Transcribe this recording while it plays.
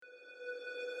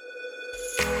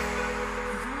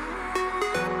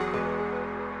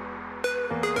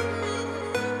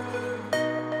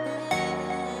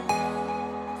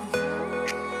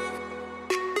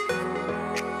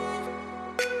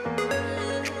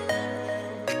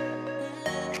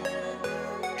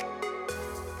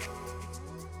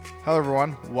Hello,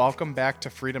 everyone. Welcome back to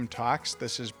Freedom Talks.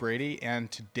 This is Brady, and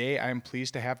today I'm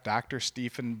pleased to have Dr.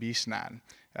 Stephen Beeson on.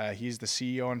 He's the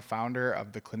CEO and founder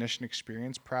of the Clinician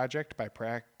Experience Project by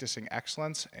Practicing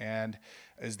Excellence and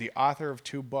is the author of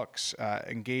two books,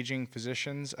 Engaging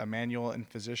Physicians, a Manual in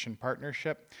Physician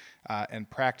Partnership, and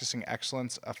Practicing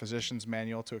Excellence, a Physician's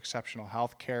Manual to Exceptional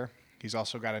Healthcare. He's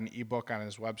also got an ebook on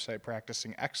his website,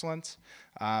 Practicing Excellence.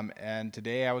 And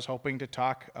today I was hoping to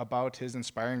talk about his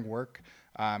inspiring work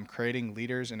creating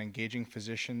leaders and engaging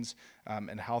physicians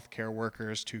and healthcare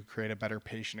workers to create a better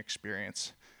patient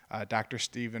experience. Dr.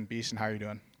 Stephen Beeson, how are you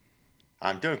doing?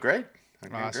 I'm doing great. I'm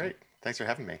doing Awesome. great. Thanks for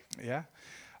having me. Yeah.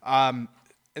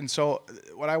 And so,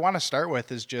 what I want to start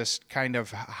with is just kind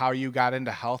of how you got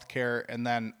into healthcare and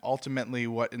then ultimately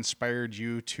what inspired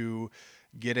you to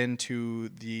get into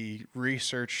the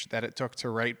research that it took to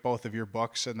write both of your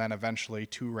books and then eventually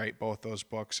to write both those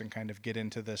books and kind of get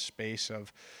into this space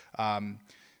of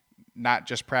not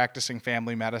just practicing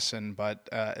family medicine, but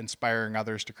inspiring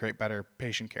others to create better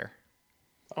patient care.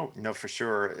 Oh, no, for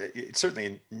sure. It's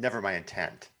certainly never my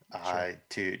intent Sure.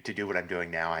 to do what I'm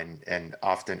doing now, and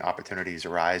often opportunities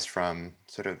arise from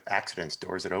sort of accidents,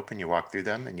 doors that open. You walk through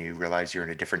them, and you realize you're in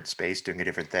a different space, doing a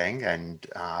different thing. And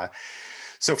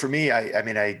so for me,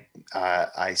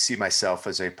 I see myself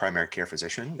as a primary care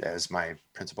physician as my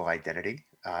principal identity.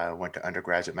 Went to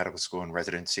undergraduate medical school and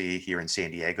residency here in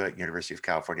San Diego at University of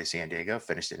California, San Diego.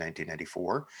 Finished in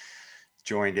 1994.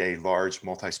 Joined a large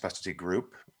multi-specialty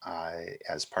group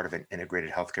as part of an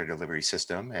integrated healthcare delivery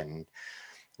system, and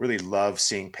really love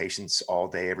seeing patients all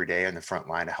day, every day on the front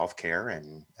line of healthcare,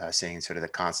 and seeing sort of the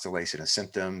constellation of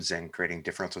symptoms and creating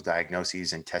differential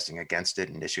diagnoses and testing against it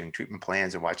and issuing treatment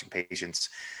plans and watching patients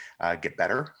get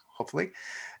better, hopefully.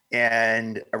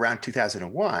 And around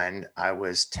 2001, I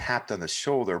was tapped on the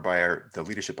shoulder by the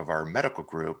leadership of our medical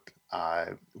group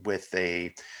with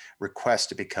a request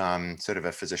to become sort of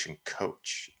a physician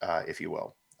coach, if you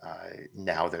will.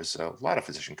 Now there's a lot of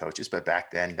physician coaches, but back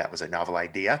then that was a novel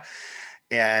idea.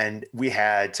 And we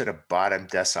had sort of bottom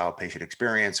decile patient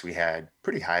experience. We had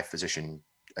pretty high physician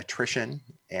attrition,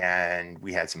 and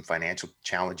we had some financial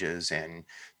challenges and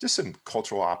just some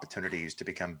cultural opportunities to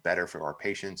become better for our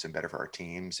patients and better for our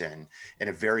teams, and in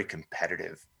a very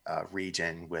competitive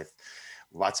region with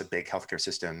lots of big healthcare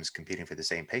systems competing for the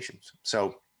same patients.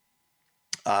 So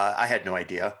I had no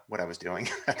idea what I was doing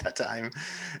at that time.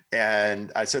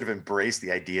 And I sort of embraced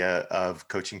the idea of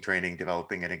coaching, training,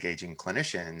 developing, and engaging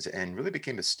clinicians, and really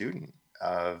became a student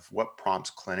of what prompts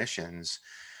clinicians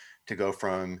to go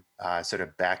from sort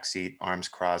of backseat, arms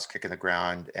crossed, kicking the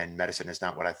ground, and medicine is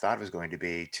not what I thought it was going to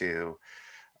be, to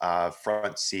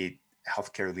front seat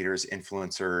healthcare leaders,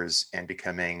 influencers, and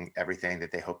becoming everything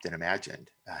that they hoped and imagined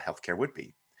healthcare would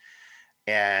be.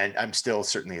 And I'm still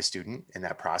certainly a student in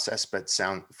that process, but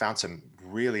found some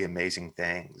really amazing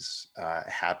things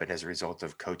happen as a result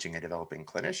of coaching and developing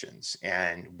clinicians.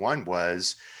 And one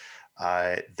was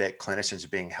that clinicians are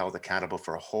being held accountable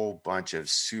for a whole bunch of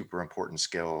super important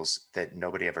skills that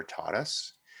nobody ever taught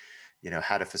us.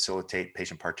 How to facilitate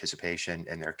patient participation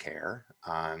in their care,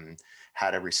 how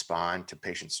to respond to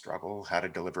patient struggle, how to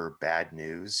deliver bad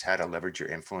news, how to leverage your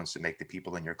influence to make the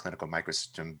people in your clinical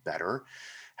microsystem better,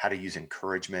 how to use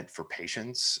encouragement for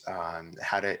patients,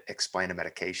 how to explain a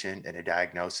medication and a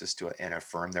diagnosis and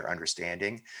affirm their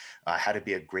understanding, how to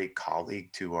be a great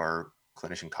colleague to our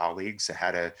clinician colleagues,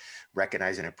 how to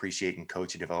recognize and appreciate and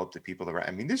coach and develop the people around.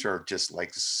 I mean, these are just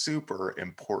like super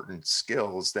important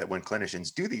skills that when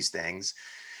clinicians do these things,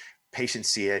 patients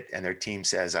see it and their team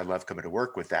says, I love coming to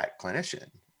work with that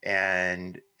clinician.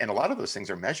 And a lot of those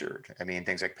things are measured. I mean,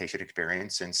 things like patient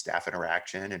experience and staff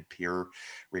interaction and peer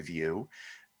review.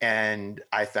 And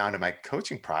I found in my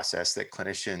coaching process that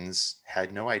clinicians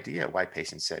had no idea why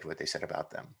patients said what they said about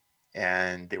them.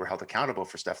 And they were held accountable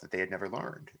for stuff that they had never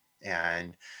learned.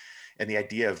 And and the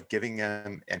idea of giving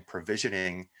them and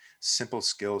provisioning simple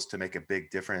skills to make a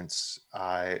big difference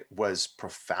was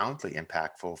profoundly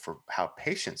impactful for how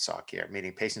patients saw care.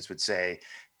 Meaning, patients would say,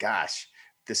 "Gosh,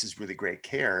 this is really great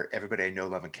care. Everybody I know,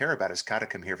 love, and care about has got to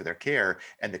come here for their care."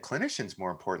 And the clinicians,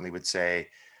 more importantly, would say,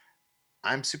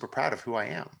 I'm super proud of who I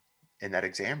am in that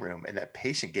exam room. And that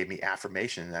patient gave me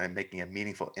affirmation that I'm making a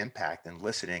meaningful impact and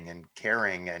listening and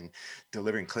caring and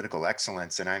delivering clinical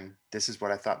excellence. And this is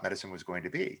what I thought medicine was going to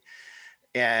be.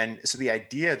 And so the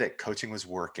idea that coaching was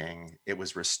working, it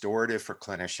was restorative for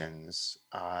clinicians,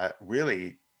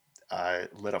 really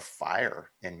lit a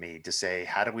fire in me to say,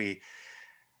 how do we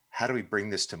bring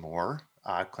this to more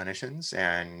clinicians?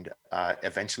 And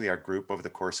eventually, our group, over the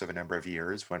course of a number of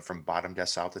years, went from bottom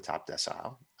decile to top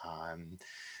decile.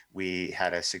 We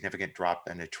had a significant drop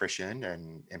in attrition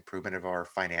and improvement of our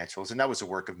financials, and that was the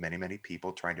work of many, many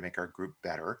people trying to make our group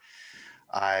better.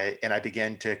 And I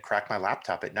began to crack my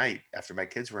laptop at night after my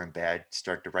kids were in bed,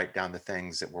 start to write down the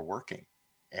things that were working.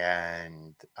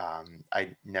 And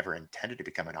I never intended to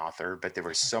become an author, but there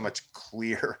was so much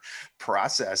clear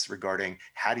process regarding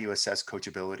how do you assess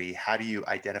coachability, how do you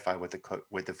identify what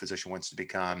the physician wants to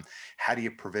become, how do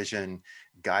you provision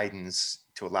guidance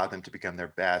to allow them to become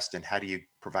their best, and how do you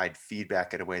provide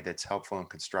feedback in a way that's helpful and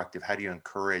constructive? How do you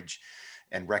encourage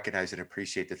and recognize and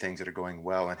appreciate the things that are going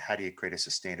well, and how do you create a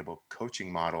sustainable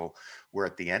coaching model where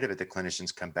at the end of it the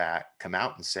clinicians come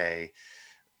out and say,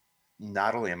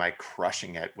 not only am I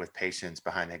crushing it with patients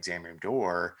behind the exam room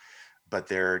door, but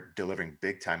they're delivering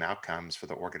big time outcomes for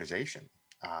the organization.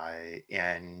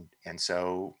 And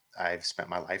so I've spent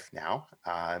my life now,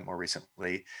 more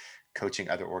recently, coaching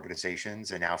other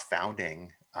organizations and now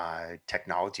founding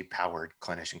technology powered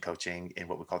clinician coaching in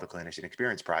what we call the Clinician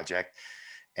Experience Project.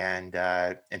 And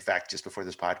in fact, just before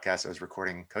this podcast, I was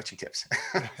recording coaching tips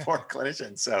for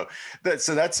clinicians. So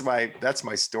that's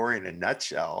my story in a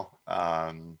nutshell.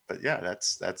 But yeah,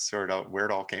 that's sort of where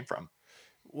it all came from.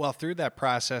 Well, through that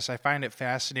process, I find it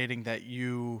fascinating that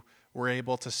you were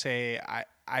able to say,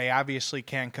 I obviously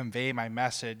can convey my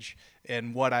message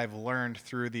and what I've learned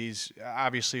through these,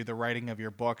 obviously the writing of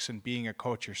your books and being a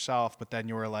coach yourself, but then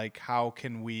you were like, how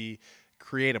can we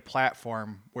create a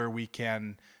platform where we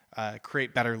can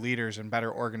create better leaders and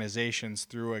better organizations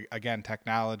through, again,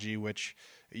 technology, which,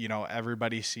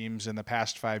 everybody seems in the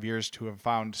past 5 years to have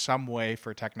found some way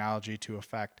for technology to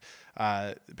affect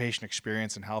the patient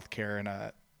experience in healthcare in a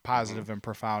Mhm. positive and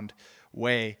profound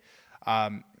way.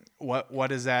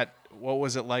 What is that? What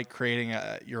was it like creating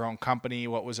your own company?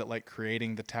 What was it like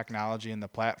creating the technology and the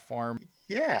platform?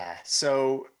 Yeah.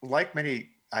 So, like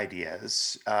many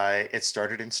ideas, it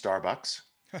started in Starbucks.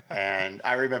 And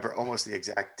I remember almost the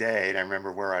exact day. And I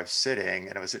remember where I was sitting,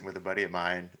 and I was sitting with a buddy of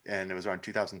mine, and it was around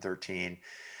 2013.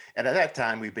 And at that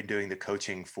time, we've been doing the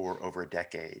coaching for over a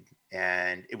decade,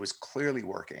 and it was clearly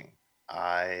working.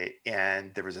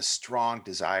 And there was a strong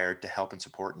desire to help and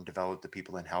support and develop the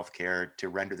people in healthcare to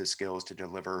render the skills to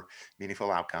deliver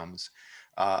meaningful outcomes.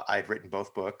 I'd written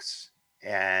both books,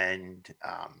 and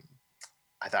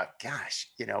I thought, gosh,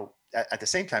 at the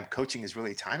same time, coaching is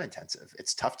really time intensive.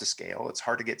 It's tough to scale. It's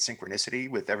hard to get synchronicity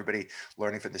with everybody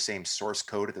learning from the same source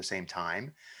code at the same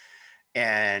time.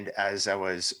 And as I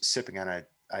was sipping on a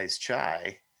iced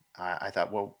chai, I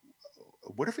thought, well,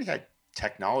 what if we had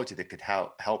technology that could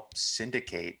help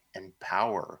syndicate and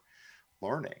power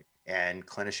learning and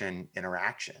clinician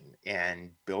interaction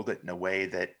and build it in a way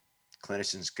that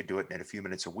clinicians could do it in a few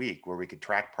minutes a week, where we could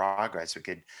track progress, we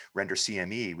could render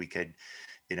CME, we could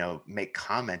make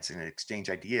comments and exchange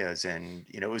ideas. And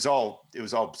it was all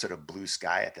sort of blue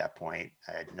sky at that point.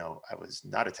 I was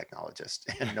not a technologist,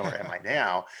 and nor am I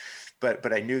now,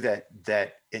 but I knew that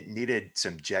it needed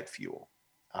some jet fuel,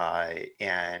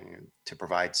 and to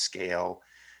provide scale,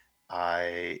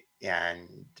 and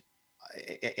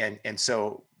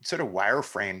so sort of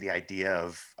wireframe the idea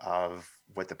of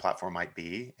what the platform might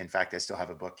be. In fact, I still have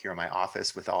a book here in my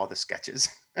office with all the sketches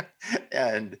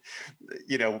and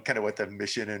kind of what the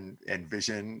mission and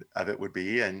vision of it would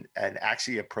be, and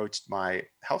actually approached my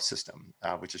health system,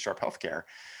 which is Sharp Healthcare,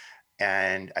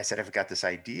 and I said, I've got this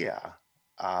idea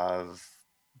of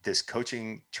this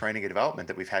coaching, training, and development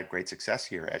that we've had great success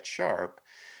here at Sharp.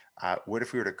 What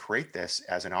if we were to create this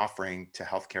as an offering to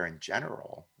healthcare in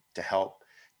general to help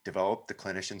develop the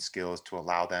clinician skills to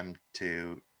allow them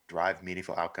to drive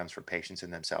meaningful outcomes for patients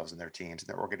and themselves and their teams and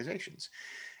their organizations?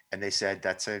 And they said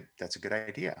that's a good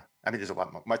idea. I mean, there's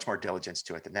a much more diligence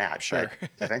to it than that, Sure.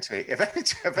 but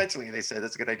eventually they said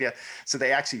that's a good idea. So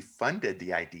they actually funded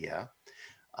the idea,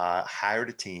 hired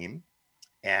a team,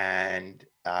 and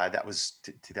that was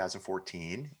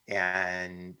 2014,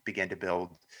 and began to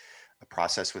build a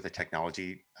process with a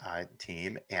technology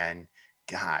team. And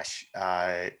gosh,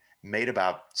 made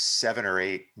about 7 or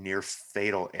 8 near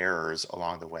fatal errors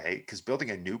along the way, because building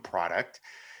a new product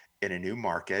in a new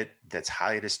market that's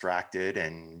highly distracted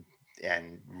and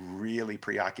really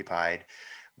preoccupied,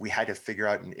 we had to figure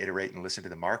out and iterate and listen to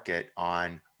the market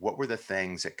on what were the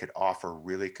things that could offer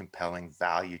really compelling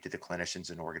value to the clinicians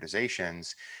and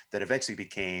organizations, that eventually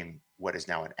became what is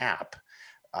now an app.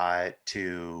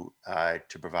 to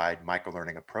provide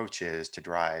microlearning approaches to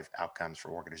drive outcomes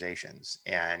for organizations.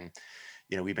 And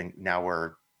now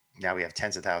we have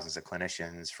tens of thousands of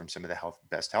clinicians from some of the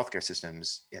best healthcare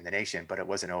systems in the nation, but it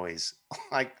wasn't always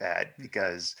like that,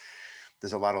 because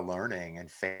there's a lot of learning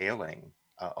and failing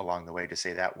along the way to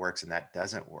say that works and that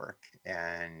doesn't work,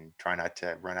 and try not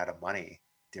to run out of money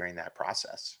during that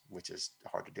process, which is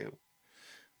hard to do.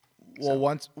 Well,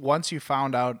 So once you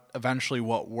found out eventually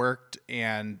what worked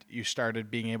and you started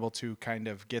being able to kind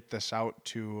of get this out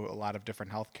to a lot of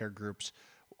different healthcare groups,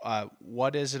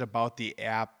 what is it about the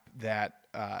app that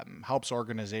helps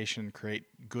organization create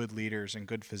good leaders and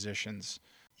good physicians?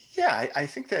 yeah, I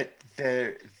think that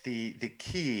the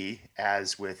key,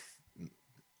 as with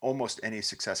almost any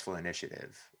successful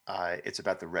initiative, it's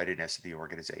about the readiness of the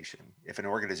organization. If an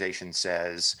organization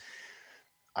says,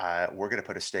 we're going to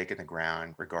put a stake in the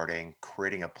ground regarding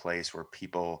creating a place where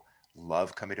people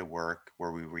love coming to work,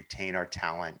 where we retain our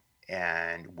talent,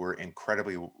 and we're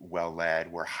incredibly well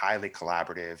led, we're highly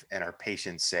collaborative, and our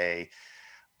patients say,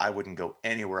 I wouldn't go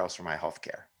anywhere else for my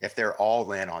healthcare. If they're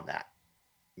all in on that,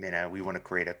 we want to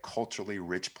create a culturally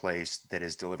rich place that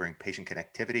is delivering patient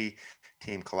connectivity,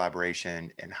 team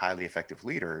collaboration, and highly effective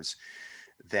leaders,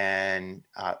 then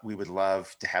we would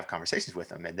love to have conversations with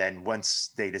them. And then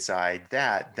once they decide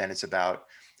that, then it's about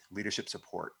leadership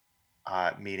support,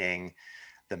 meaning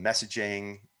the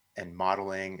messaging and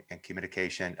modeling and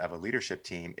communication of a leadership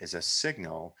team is a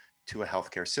signal to a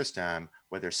healthcare system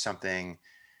whether something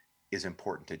is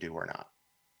important to do or not.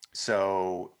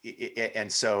 So,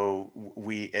 it's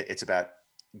about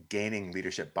gaining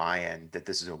leadership buy-in that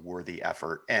this is a worthy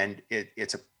effort. And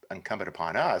it's incumbent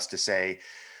upon us to say,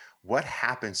 what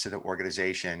happens to the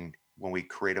organization when we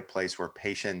create a place where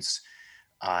patients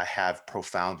have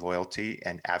profound loyalty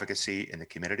and advocacy in the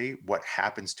community? What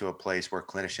happens to a place where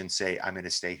clinicians say, I'm going to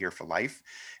stay here for life,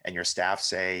 and your staff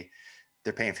say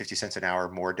they're paying 50 cents an hour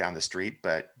more down the street,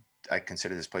 but I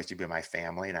consider this place to be my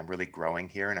family, and I'm really growing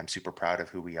here, and I'm super proud of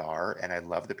who we are, and I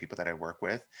love the people that I work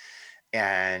with.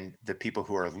 And the people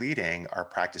who are leading are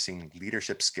practicing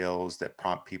leadership skills that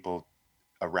prompt people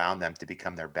around them to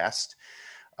become their best.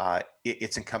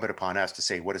 It's incumbent upon us to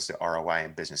say, what is the ROI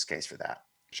and business case for that?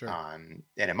 Sure. And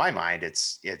in my mind,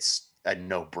 it's a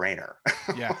no-brainer.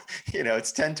 Yeah.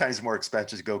 It's 10 times more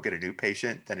expensive to go get a new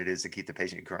patient than it is to keep the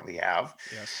patient you currently have.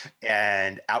 Yes.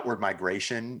 And outward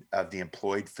migration of the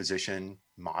employed physician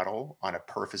model on a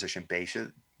per physician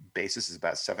basis is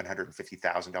about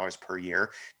 $750,000 per year.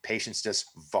 Patients just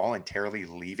voluntarily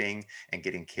leaving and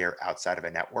getting care outside of a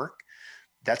network.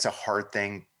 That's a hard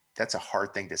thing. That's a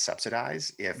hard thing to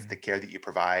subsidize if the care that you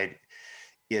provide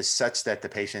is such that the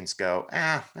patients go,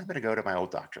 I'm going to go to my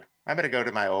old doctor. I'm going to go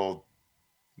to my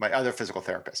other physical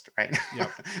therapist, right?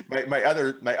 Yep. my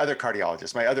other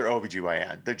cardiologist, my other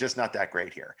OBGYN. They're just not that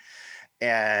great here.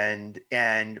 And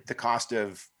the cost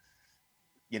of,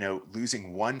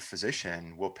 losing one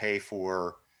physician will pay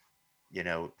for,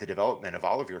 the development of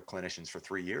all of your clinicians for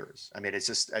 3 years.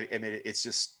 It's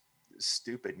just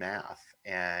stupid math.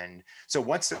 And so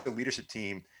once the leadership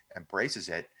team embraces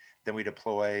it, then we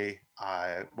deploy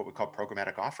what we call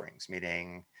programmatic offerings,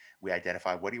 meaning we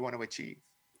identify, what do you want to achieve?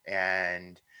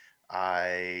 And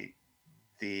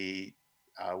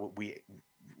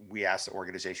we ask the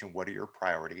organization, what are your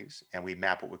priorities? And we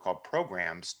map what we call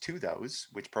programs to those,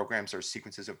 which programs are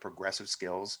sequences of progressive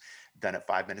skills done at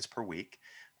 5 minutes per week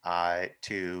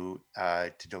to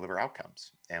deliver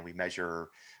outcomes. And we measure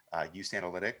use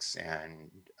analytics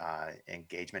and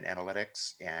engagement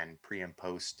analytics and pre and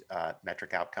post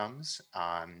metric outcomes.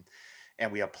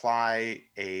 And we apply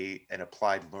an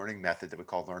applied learning method that we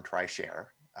call Learn, Try,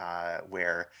 Share,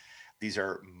 where these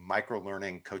are micro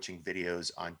learning coaching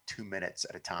videos on 2 minutes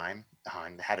at a time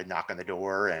on how to knock on the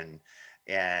door and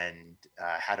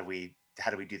how do we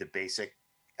do the basic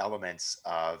elements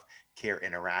of care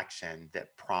interaction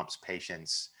that prompts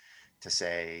patients to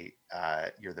say,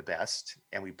 you're the best.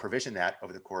 And we provision that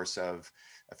over the course of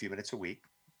a few minutes a week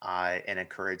and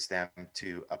encourage them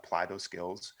to apply those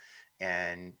skills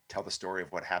and tell the story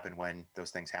of what happened when those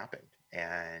things happened.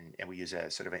 And we use a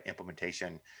sort of an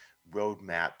implementation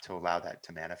roadmap to allow that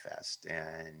to manifest.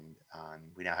 And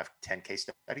we now have 10 case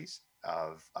studies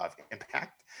of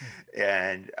impact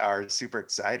and are super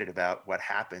excited about what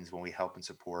happens when we help and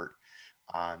support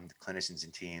clinicians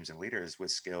and teams and leaders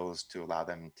with skills to allow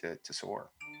them to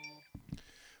soar.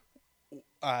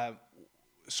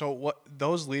 So what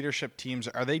those leadership teams,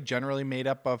 are they generally made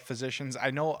up of physicians?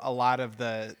 I know a lot of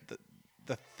the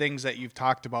things that you've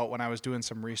talked about when I was doing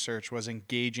some research was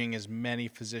engaging as many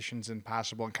physicians as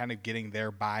possible and kind of getting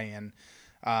their buy-in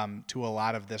to a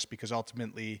lot of this, because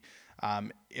ultimately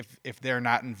If they're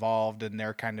not involved and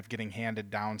they're kind of getting handed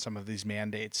down some of these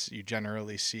mandates, you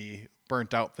generally see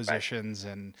burnt out Right. physicians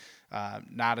and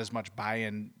not as much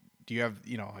buy-in. Do you have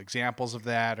examples of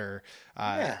that, or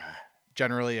uh, Yeah.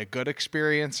 generally a good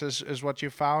experience is what you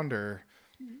found, or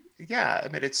Yeah, I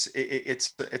mean,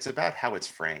 it's about how it's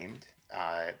framed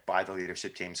by the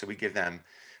leadership team. So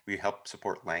we help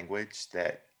support language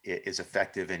that is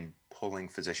effective in pulling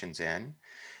physicians in.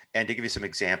 And to give you some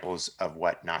examples of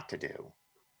what not to do,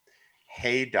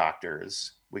 hey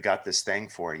doctors, we got this thing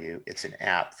for you. It's an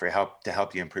app for help to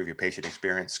help you improve your patient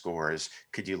experience scores.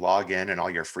 Could you log in all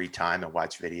your free time and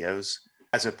watch videos?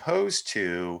 As opposed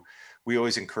to, we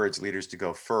always encourage leaders to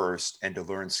go first and to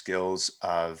learn skills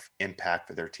of impact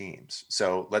for their teams.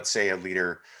 So let's say a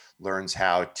leader learns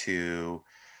how to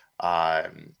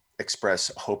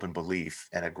express hope and belief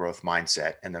and a growth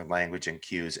mindset in their language and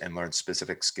cues, and learn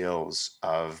specific skills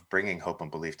of bringing hope and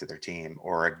belief to their team,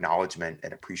 or acknowledgement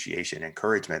and appreciation,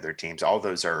 encouragement of their teams. All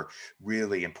those are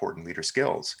really important leader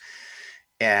skills.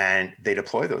 And they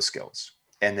deploy those skills.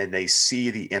 And then they see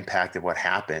the impact of what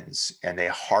happens, and they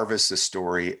harvest the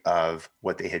story of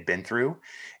what they had been through.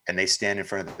 And they stand in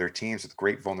front of their teams with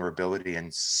great vulnerability and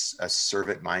a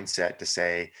servant mindset to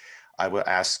say, I will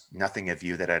ask nothing of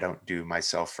you that I don't do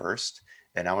myself first.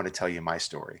 And I want to tell you my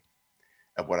story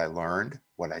of what I learned,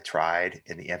 what I tried,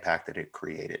 and the impact that it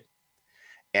created.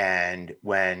 And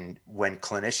when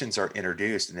clinicians are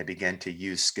introduced and they begin to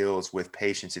use skills with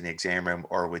patients in the exam room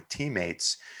or with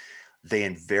teammates, they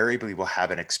invariably will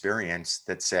have an experience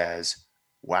that says,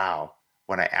 wow,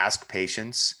 when I ask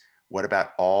patients, what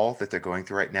about all that they're going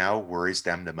through right now worries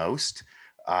them the most?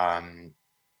 Um,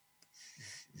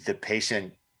 the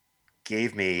patient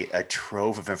gave me a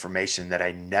trove of information that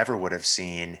I never would have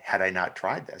seen had I not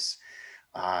tried this.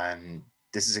 Um,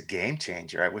 this is a game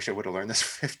changer. I wish I would have learned this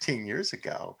 15 years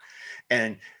ago.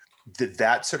 And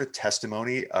that sort of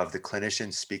testimony of the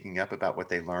clinicians speaking up about what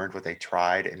they learned, what they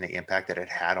tried, and the impact that it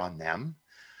had on them,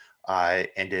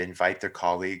 and to invite their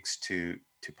colleagues to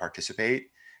participate,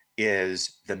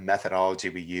 is the methodology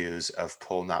we use of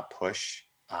pull, not push.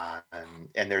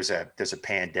 And there's a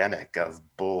pandemic of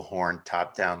bullhorn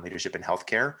top-down leadership in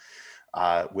healthcare,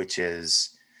 which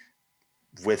is,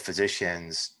 with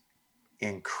physicians,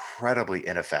 incredibly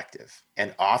ineffective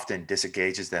and often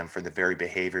disengages them from the very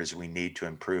behaviors we need to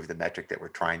improve the metric that we're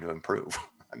trying to improve.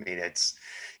 I mean,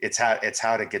 it's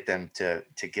how to get them to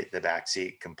get in the back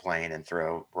seat, complain, and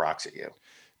throw rocks at you.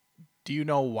 do you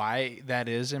know why that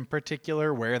is in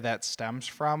particular, where that stems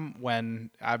from,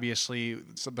 when obviously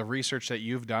the research that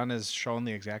you've done has shown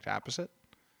the exact opposite?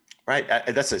 Right?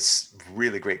 That's a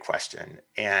really great question,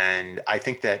 and I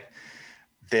think that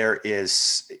there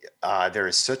is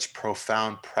such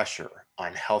profound pressure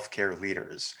on healthcare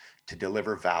leaders to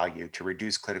deliver value, to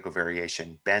reduce clinical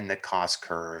variation, bend the cost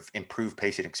curve, improve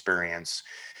patient experience,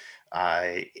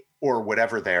 uh, or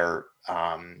whatever their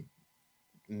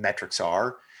metrics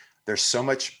are. There's so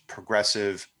much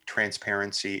progressive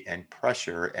transparency and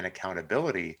pressure and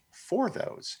accountability for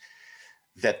those,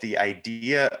 that the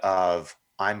idea of,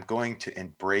 I'm going to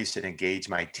embrace and engage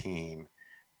my team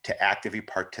to actively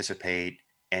participate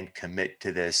and commit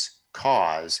to this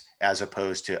cause, as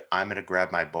opposed to, I'm going to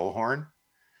grab my bullhorn.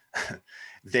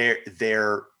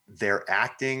 They're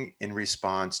acting in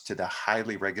response to the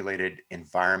highly regulated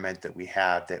environment that we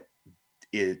have, that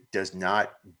it does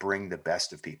not bring the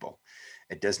best of people.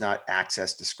 It does not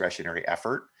access discretionary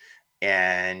effort,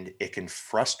 and it can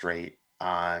frustrate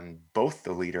on both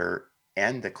the leader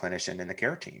and the clinician and the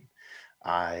care team.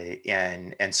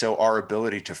 And so our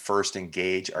ability to first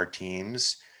engage our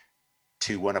teams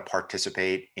to want to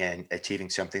participate in achieving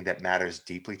something that matters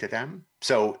deeply to them.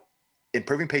 So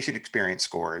improving patient experience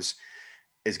scores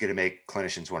is going to make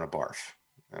clinicians want to barf.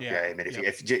 Yeah. Okay. I mean, if you,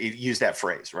 Yep. if you use that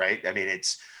phrase, right? I mean,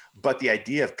 but the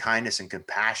idea of kindness and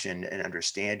compassion and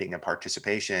understanding and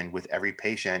participation with every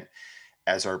patient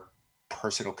as our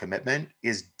personal commitment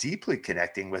is deeply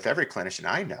connecting with every clinician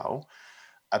I know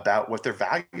about what their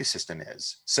value system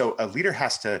is. So a leader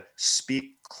has to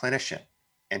speak clinician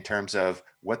in terms of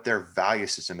what their value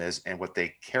system is and what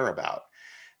they care about,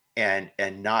 and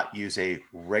not use a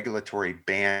regulatory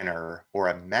banner or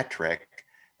a metric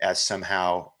as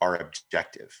somehow our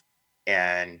objective.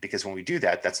 And because when we do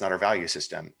that, that's not our value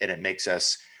system, and it makes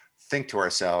us think to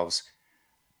ourselves,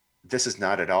 this is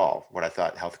not at all what I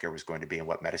thought healthcare was going to be and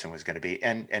what medicine was going to be,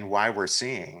 and why we're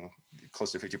seeing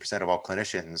close to 50% of all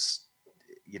clinicians,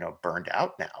 burned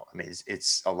out now. I mean,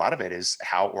 it's a lot of it is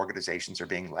how organizations are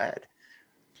being led.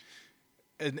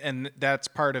 And that's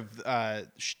part of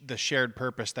the shared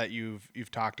purpose that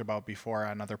you've talked about before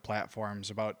on other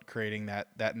platforms, about creating that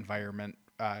environment.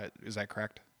 Is that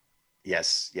correct?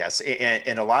 Yes, yes.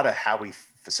 And a lot of how we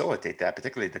facilitate that,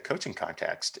 particularly the coaching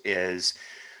context, is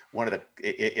one of the,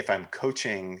 if I'm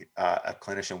coaching a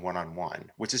clinician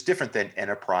one-on-one, which is different than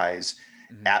enterprise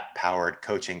Hmm. app powered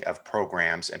coaching of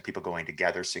programs and people going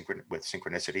together with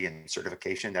synchronicity and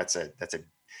certification. That's a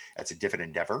different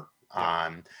endeavor.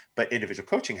 Yep. But individual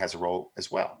coaching has a role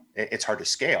as well. It's hard to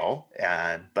scale,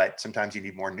 but sometimes you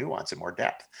need more nuance and more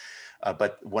depth.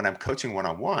 But when I'm coaching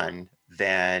one-on-one,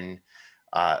 then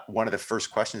one of the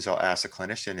first questions I'll ask a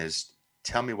clinician is,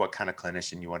 tell me what kind of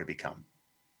clinician you want to become.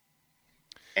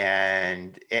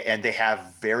 And they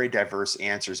have very diverse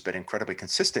answers, but incredibly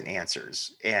consistent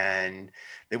answers. And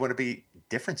they want to be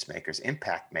difference makers,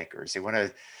 impact makers. They want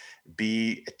to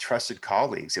be trusted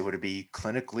colleagues. They want to be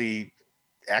clinically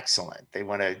excellent. They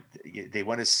want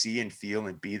to see and feel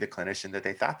and be the clinician that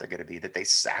they thought they're going to be, that they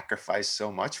sacrifice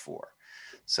so much for.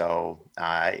 So,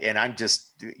 and I'm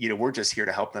just, we're just here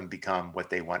to help them become what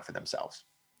they want for themselves.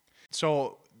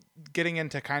 So, getting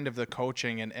into kind of the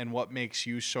coaching and what makes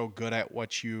you so good at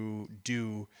what you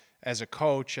do as a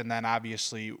coach, and then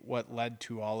obviously what led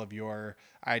to all of your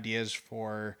ideas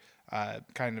for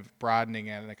kind of broadening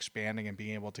and expanding and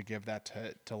being able to give that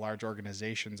to large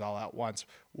organizations all at once.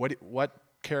 What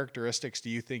characteristics do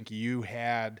you think you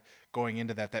had going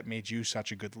into that made you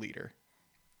such a good leader?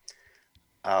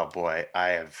 Oh boy,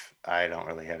 I don't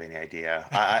really have any idea.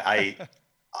 I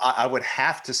would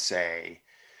have to say,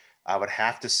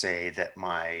 that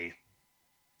my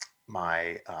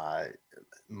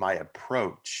my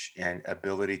approach and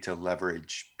ability to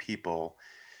leverage people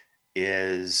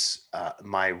is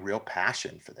my real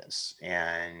passion for this,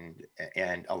 and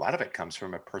a lot of it comes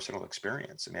from a personal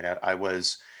experience. I mean, I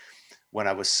was when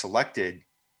I was selected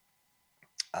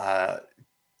uh,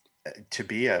 to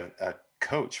be a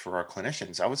coach for our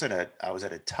clinicians, I was at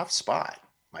a tough spot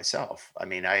myself. I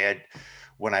mean, I had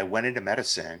when I went into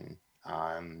medicine,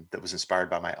 that was inspired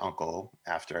by my uncle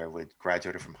after I would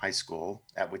graduated from high school,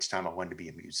 at which time I wanted to be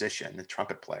a musician, a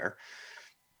trumpet player.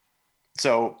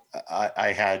 So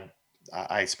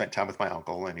I spent time with my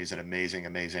uncle, and he's an amazing,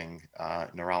 amazing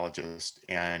neurologist,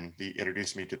 and he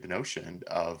introduced me to the notion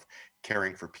of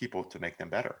caring for people to make them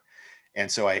better.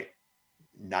 And so I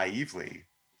naively,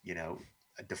 you know,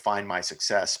 define my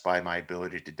success by my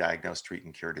ability to diagnose, treat,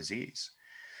 and cure disease.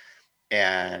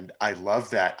 And I love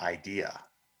that idea.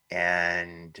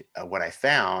 And what I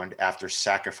found after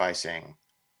sacrificing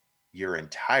your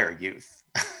entire youth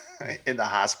in the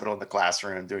hospital, in the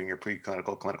classroom, doing your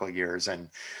preclinical, clinical years, and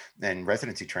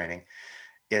residency training,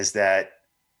 is that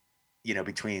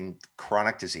between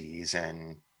chronic disease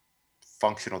and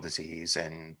functional disease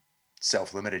and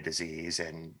self-limited disease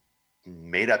and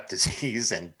made up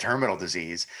disease and terminal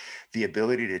disease, the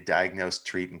ability to diagnose,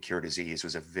 treat, and cure disease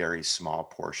was a very small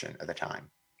portion of the time.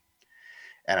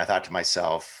 And I thought to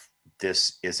myself,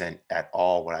 this isn't at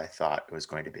all what I thought it was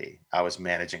going to be. I was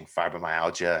managing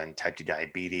fibromyalgia and type 2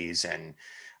 diabetes and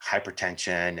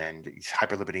hypertension and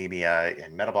hyperlipidemia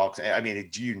and metabolic. I mean,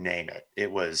 you name it.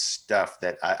 It was stuff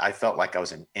that I felt like I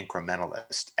was an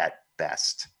incrementalist at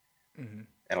best. Hmm.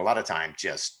 And a lot of time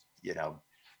just,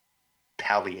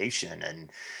 palliation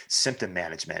and symptom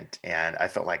management. And I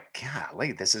felt like,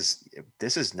 golly, this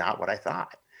is not what I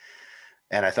thought.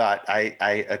 And I thought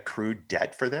I accrued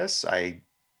debt for this.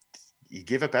 You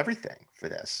give up everything for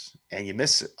this, and you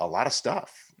miss a lot of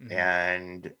stuff.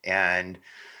 Hmm. And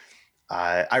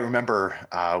I remember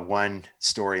one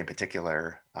story in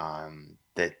particular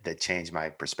that changed my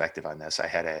perspective on this. I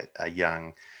had a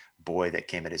young boy that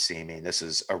came in to see me, and this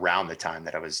is around the time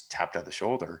that I was tapped on the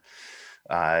shoulder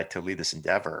to lead this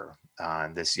endeavor.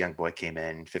 This young boy came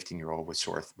in, 15-year-old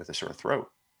with a sore throat,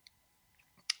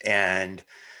 and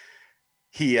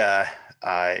he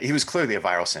was clearly a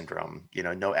viral syndrome,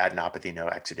 no adenopathy, no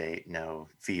exudate, no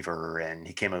fever. And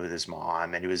he came in with his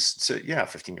mom, and he was, so,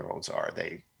 15-year-olds are,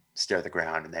 they stare at the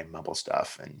ground and they mumble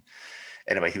stuff. And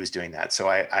anyway, he was doing that. So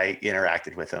I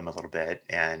interacted with him a little bit,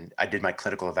 and I did my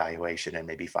clinical evaluation in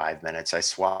maybe 5 minutes. I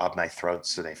swabbed my throat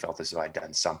so they felt as though I'd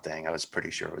done something. I was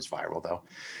pretty sure it was viral though.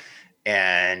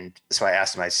 And so I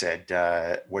asked him, I said,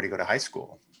 where do you go to high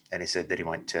school? And he said that he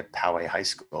went to Poway High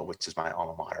School, which is my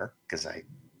alma mater, because I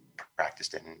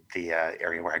practiced in the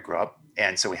area where I grew up.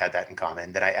 And so we had that in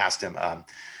common. Then I asked him,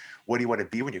 what do you want to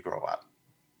be when you grow up?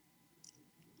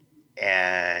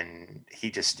 And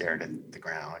he just stared at the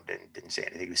ground and didn't say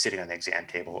anything. He was sitting on the exam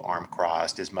table, arm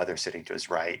crossed, his mother sitting to his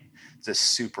right. It's a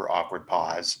super awkward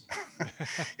pause.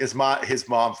 His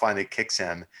mom finally kicks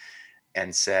him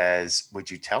and says,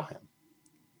 would you tell him?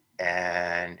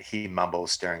 And he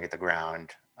mumbles, staring at the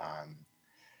ground,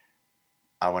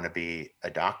 I want to be a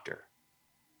doctor.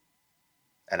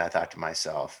 And I thought to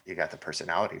myself, you got the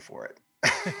personality for it.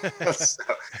 so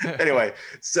anyway,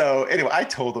 so I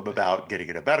told him about getting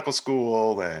into medical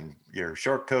school and your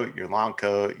short coat, your long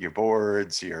coat, your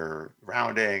boards, your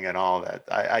rounding, and all that.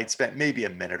 I'd spent maybe a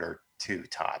minute or two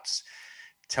tops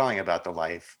telling about the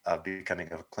life of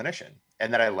becoming a clinician.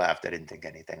 And then I left. I didn't think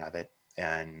anything of it.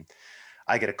 And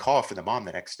I get a call from the mom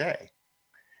the next day.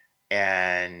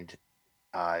 And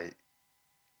uh,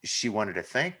 she wanted to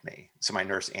thank me. So my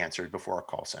nurse answered before our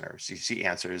call center. She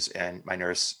answers, and my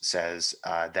nurse says,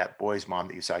 that boy's mom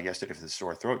that you saw yesterday for the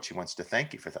sore throat, she wants to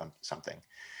thank you for something.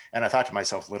 And I thought to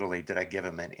myself, literally, did I give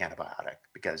him an antibiotic?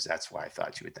 Because that's why I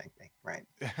thought she would thank me, right?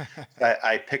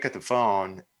 I pick up the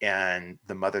phone, and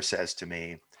the mother says to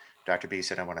me, Dr. B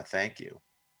said, I want to thank you.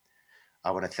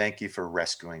 I want to thank you for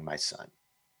rescuing my son.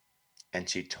 And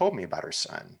she told me about her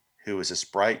son, who was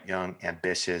a bright, young,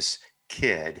 ambitious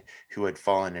kid who had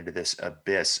fallen into this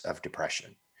abyss of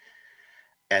depression.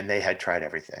 And they had tried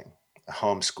everything,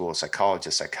 homeschool,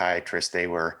 psychologist, psychiatrist. They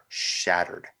were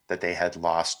shattered that they had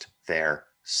lost their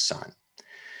son.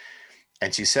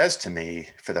 And she says to me,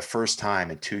 for the first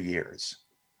time in 2 years,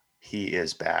 he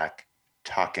is back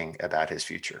talking about his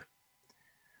future.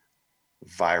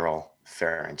 Viral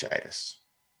pharyngitis.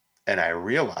 And I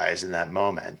realized in that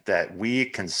moment that we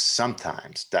can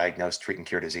sometimes diagnose, treat, and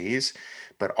cure disease,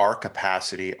 but our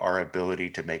capacity, our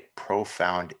ability to make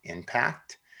profound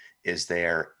impact is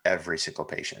there every single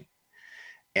patient.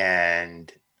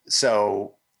 And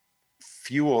so,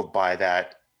 fueled by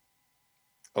that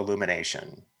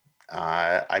illumination,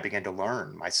 I began to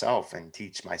learn myself and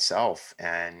teach myself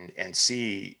and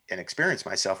see and experience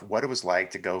myself what it was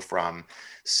like to go from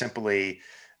simply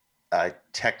a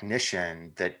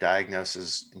technician that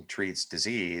diagnoses and treats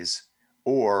disease,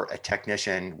 or a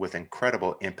technician with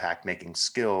incredible impact making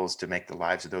skills to make the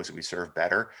lives of those that we serve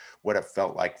better, what it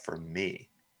felt like for me.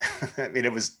 I mean,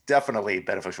 it was definitely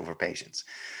beneficial for patients,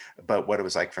 but what it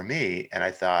was like for me. And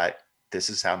I thought, this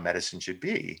is how medicine should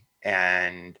be.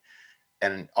 And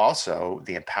also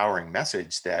the empowering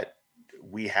message that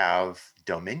we have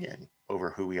dominion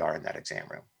over who we are in that exam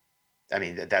room. I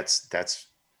mean, that's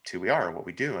who we are and what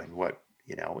we do and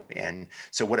and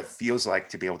so what it feels like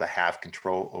to be able to have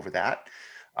control over that.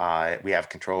 We have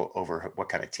control over what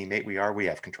kind of teammate we are. We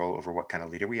have control over what kind of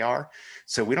leader we are.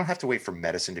 So we don't have to wait for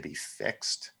medicine to be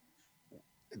fixed.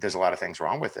 There's a lot of things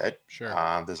wrong with it. Sure.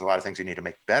 There's a lot of things we need to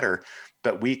make better,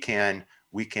 but we can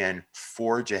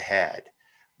forge ahead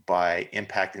by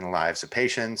impacting the lives of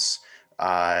patients,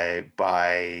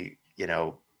 by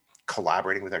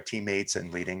collaborating with our teammates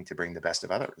and leading to bring the best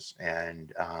of others.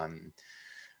 And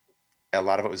a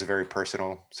lot of it was a very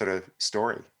personal sort of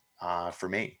story for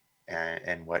me,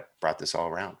 and what brought this all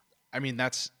around. I mean,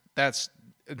 that's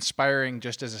inspiring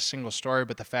just as a single story,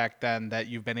 but the fact then that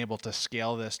you've been able to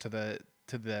scale this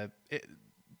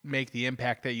make the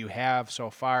impact that you have so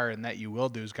far and that you will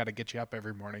do has got to get you up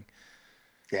every morning.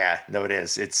 Yeah, no, it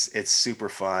is. It's super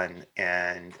fun,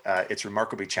 and it's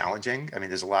remarkably challenging. I mean,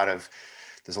 there's a lot of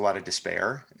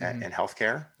despair Mm-hmm. in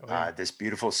healthcare. Oh yeah. This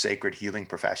beautiful sacred healing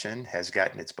profession has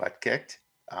gotten its butt kicked,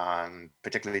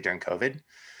 particularly during COVID.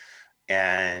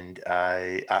 And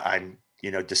I'm,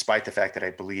 despite the fact that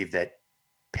I believe that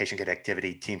patient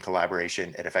connectivity, team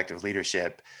collaboration, and effective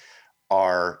leadership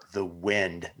are the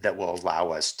wind that will allow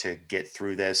us to get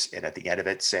through this, and at the end of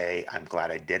it, say, "I'm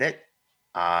glad I did it."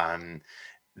 Um,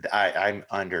 I'm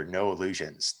under no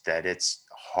illusions that it's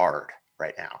hard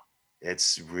right now.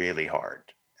 It's really hard.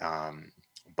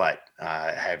 But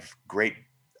I have great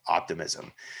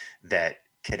optimism that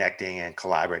connecting and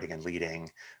collaborating and leading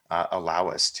allow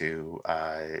us to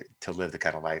live the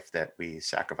kind of life that we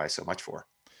sacrifice so much for.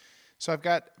 So I've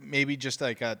got maybe just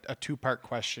like a two-part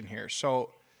question here.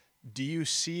 So do you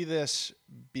see this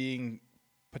being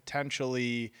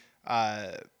potentially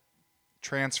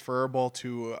transferable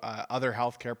to other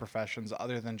healthcare professions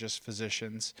other than just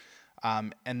physicians?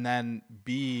 And then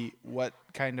B, what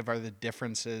kind of are the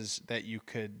differences that you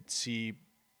could see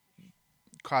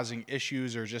causing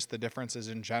issues, or just the differences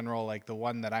in general? Like the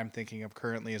one that I'm thinking of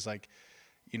currently is like,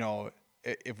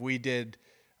 if we did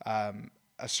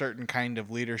a certain kind of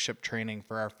leadership training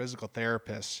for our physical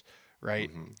therapists,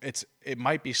 right? Hmm. It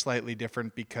might be slightly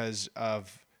different because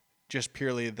of just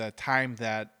purely the time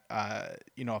that a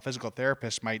physical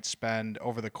therapist might spend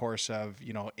over the course of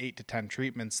 8 to 10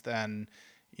 treatments than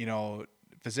you know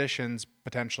physicians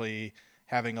potentially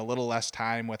having a little less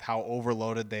time with how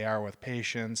overloaded they are with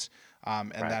patients,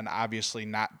 and Right, then obviously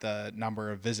not the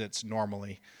number of visits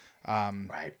normally. Um,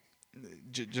 right.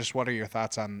 just what are your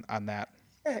thoughts on that?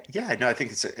 Yeah, no, I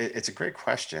think it's a great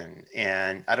question,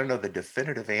 and I don't know the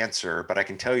definitive answer, but I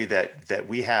can tell you that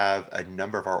we have a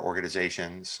number of our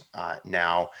organizations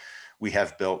now. We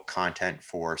have built content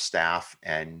for staff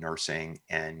and nursing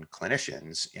and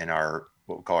clinicians in our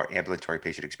what we call our ambulatory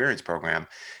patient experience program,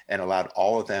 and allowed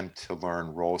all of them to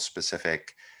learn role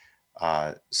specific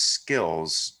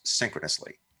skills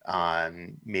synchronously.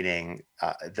 Meaning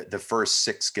the first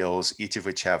six skills, each of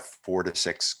which have 4 to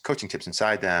 6 coaching tips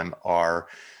inside them, are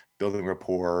building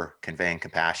rapport, conveying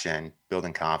compassion,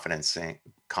 building confidence,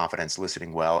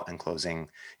 listening well, and closing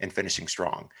and finishing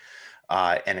strong,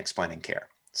 and explaining care.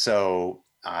 So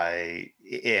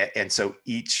and so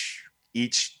each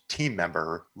team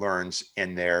member learns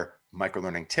in their micro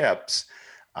learning tips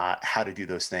how to do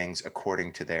those things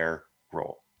according to their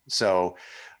role. So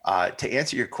to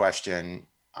answer your question,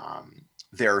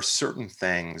 there are certain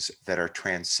things that are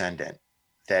transcendent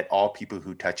that all people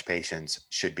who touch patients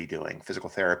should be doing: physical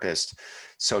therapists,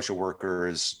 social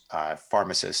workers,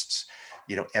 pharmacists.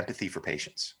 Empathy for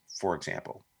patients, for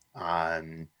example.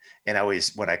 And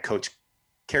when I coach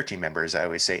care team members, I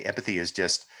always say empathy is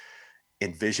just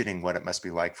envisioning what it must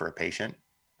be like for a patient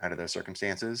under those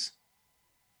circumstances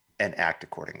and act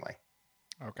accordingly.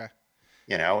 Okay.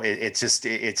 It's just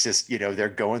they're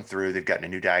going through, they've gotten a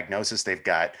new diagnosis, they've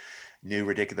got new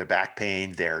radicular back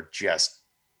pain, they're just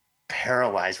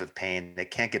paralyzed with pain, they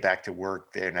can't get back to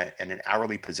work, they're in an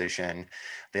hourly position,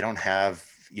 they don't have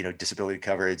disability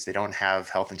coverage, they don't have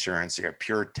health insurance, they're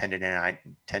pure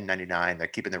 1099, they're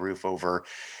keeping the roof over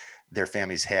their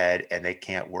family's head, and they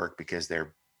can't work because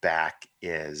their back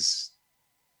is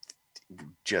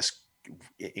just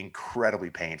incredibly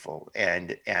painful.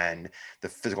 And the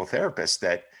physical therapists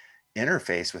that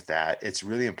interface with that, it's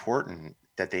really important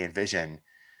that they envision,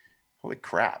 holy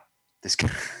crap, this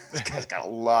guy's got a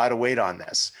lot of weight on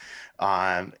this.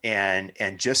 And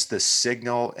just the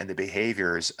signal and the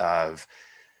behaviors of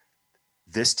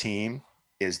this team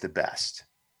is the best.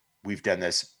 We've done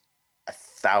this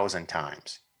 1,000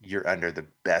 times. You're under the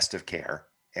best of care,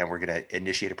 and we're going to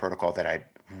initiate a protocol that I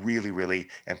really, really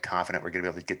am confident we're going to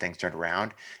be able to get things turned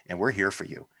around. And we're here for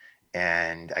you.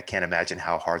 And I can't imagine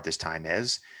how hard this time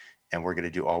is. And we're going to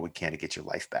do all we can to get your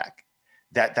life back.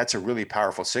 That's a really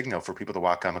powerful signal for people to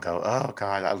walk on and go, oh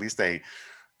God, at least they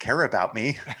care about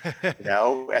me, and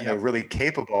they're Yep. really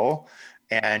capable.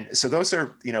 And so those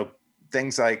are,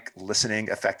 things like listening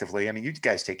effectively. I mean, you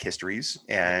guys take histories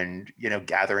Yep. and,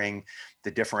 gathering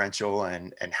the differential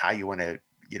and how you want to,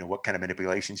 what kind of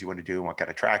manipulations you want to do, and what kind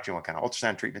of traction, what kind of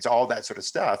ultrasound treatments, all that sort of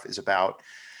stuff is about,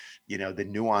 the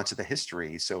nuance of the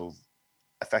history. So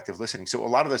effective listening. So a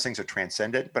lot of those things are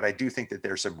transcendent, but I do think that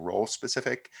there's some role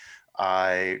specific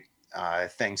uh,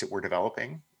 things that we're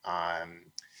developing.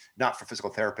 Not for physical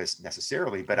therapists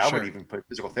necessarily, but I would Sure. even put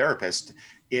physical therapist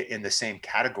in the same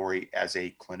category as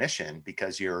a clinician,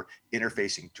 because you're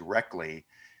interfacing directly,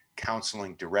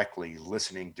 counseling directly,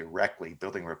 listening directly,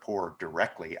 building rapport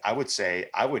directly. I would say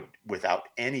I would, without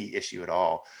any issue at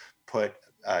all, put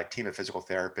a team of physical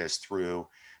therapists through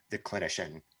the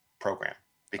clinician program,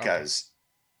 Okay. because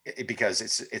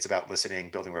it's about listening,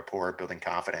 building rapport, building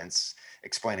confidence,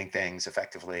 explaining things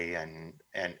effectively, and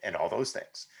all those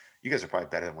things. You guys are probably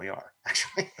better than we are,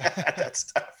 actually, at that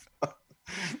stuff.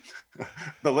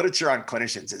 The literature on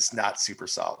clinicians is not super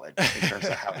solid in terms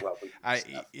of how well we do this I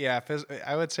stuff. yeah,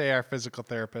 I would say our physical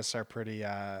therapists are pretty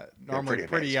They're normally pretty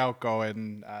pretty amazing.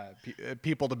 outgoing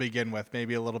people to begin with,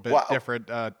 maybe a little bit Well, different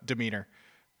demeanor.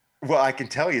 well, I can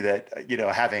tell you that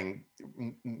having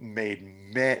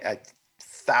made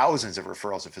thousands of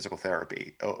referrals of physical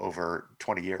therapy over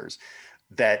 20 years,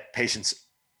 that patients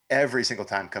every single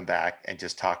time come back and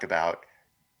just talk about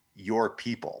your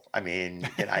people. I mean,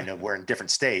 and I know we're in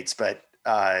different states, but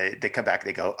they come back and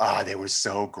they go, "Ah, they were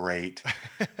so great,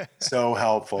 so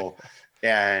helpful,"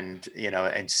 and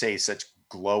and say such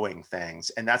glowing things.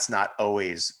 And that's not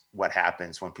always what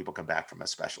happens when people come back from a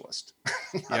specialist.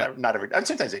 Yep. Not every. And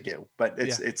sometimes they do, but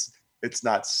Yeah. it's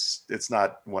not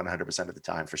 100% of the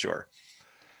time for sure.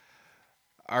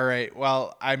 All right.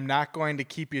 Well, I'm not going to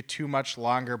keep you too much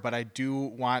longer, but I do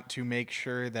want to make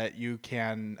sure that you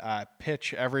can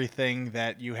pitch everything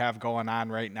that you have going on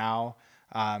right now.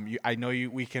 I know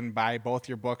we can buy both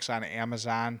your books on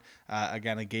Amazon.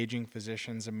 Again, Engaging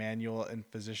Physicians, a manual and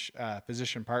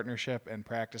physician partnership, and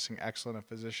Practicing Excellent, a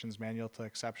physician's manual to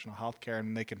exceptional healthcare.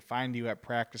 And they can find you at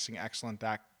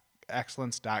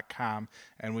practicingexcellence.com,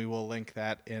 and we will link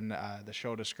that in the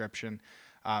show description.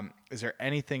 Is there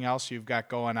anything else you've got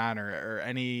going on, or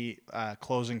any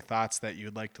closing thoughts that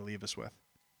you'd like to leave us with?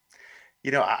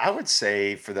 I would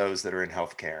say for those that are in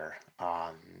healthcare,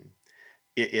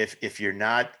 if you're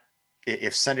not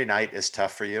if Sunday night is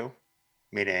tough for you,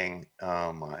 meaning,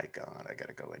 oh my God, I got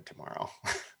to go in tomorrow.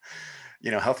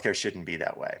 Healthcare shouldn't be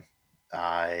that way.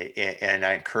 And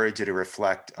I encourage you to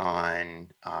reflect on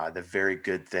the very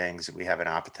good things that we have an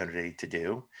opportunity to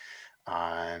do.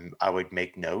 I would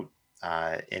make note,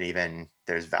 and even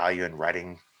there's value in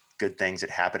writing good things that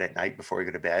happen at night before you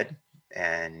go to bed,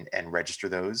 and register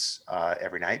those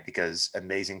every night, because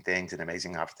amazing things and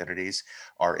amazing opportunities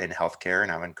are in healthcare,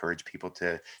 and I would encourage people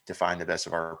to find the best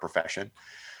of our profession,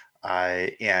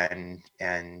 and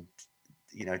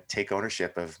take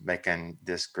ownership of making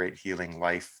this great healing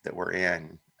life that we're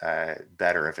in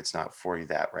better, if it's not for you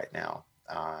that right now.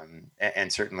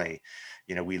 And certainly,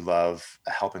 we love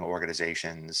helping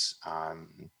organizations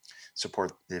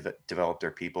support, develop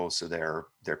their people so their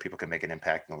people can make an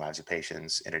impact in the lives of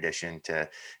patients, in addition to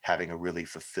having a really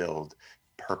fulfilled,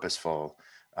 purposeful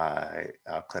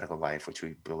clinical life, which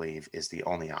we believe is the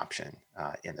only option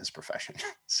in this profession.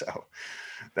 So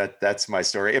that's my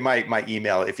story. And my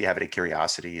email, if you have any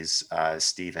curiosities,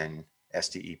 Stephen,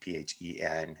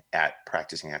 STEPHEN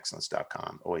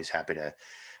 @practicingexcellence.com. Always happy to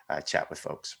chat with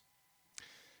folks.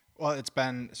 Well, it's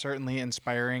been certainly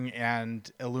inspiring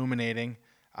and illuminating.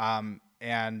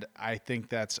 And I think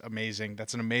that's amazing.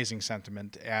 That's an amazing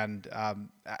sentiment. And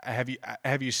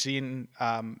have you seen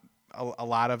a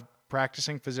lot of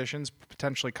practicing physicians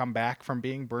potentially come back from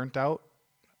being burnt out?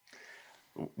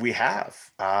 We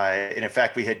have. And in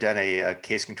fact, we had done a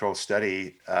case control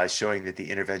study showing that the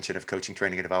intervention of coaching,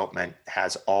 training, and development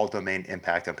has all domain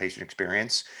impact on patient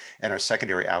experience. And our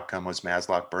secondary outcome was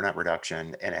Maslach burnout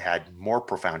reduction, and it had more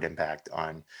profound impact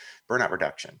on burnout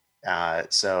reduction.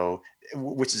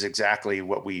 Which is exactly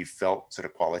what we felt sort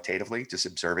of qualitatively, just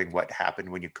observing what happened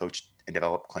when you coach and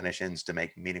develop clinicians to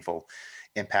make meaningful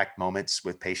impact moments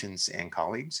with patients and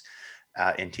colleagues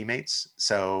and teammates.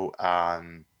 So,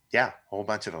 yeah, a whole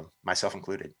bunch of them, myself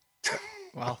included.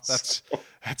 Well, that's So,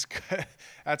 good.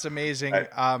 That's amazing.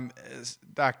 I-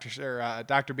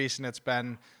 Dr. Beeson, it's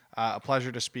been a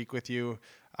pleasure to speak with you.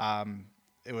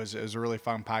 It was a really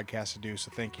fun podcast to do.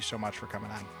 So thank you so much for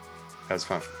coming on. that was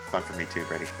fun for me too,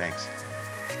 Brady. Thanks.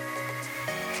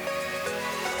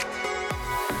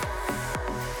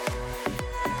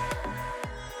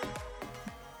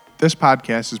 This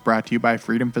podcast is brought to you by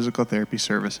Freedom Physical Therapy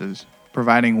Services,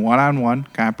 providing one-on-one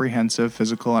comprehensive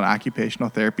physical and occupational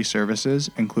therapy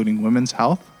services, including women's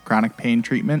health, chronic pain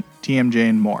treatment, TMJ,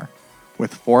 and more.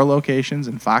 With 4 locations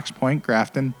in Fox Point,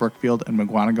 Grafton, Brookfield, and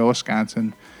Mukwonago,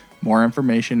 Wisconsin. More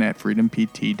information at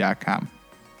freedompt.com.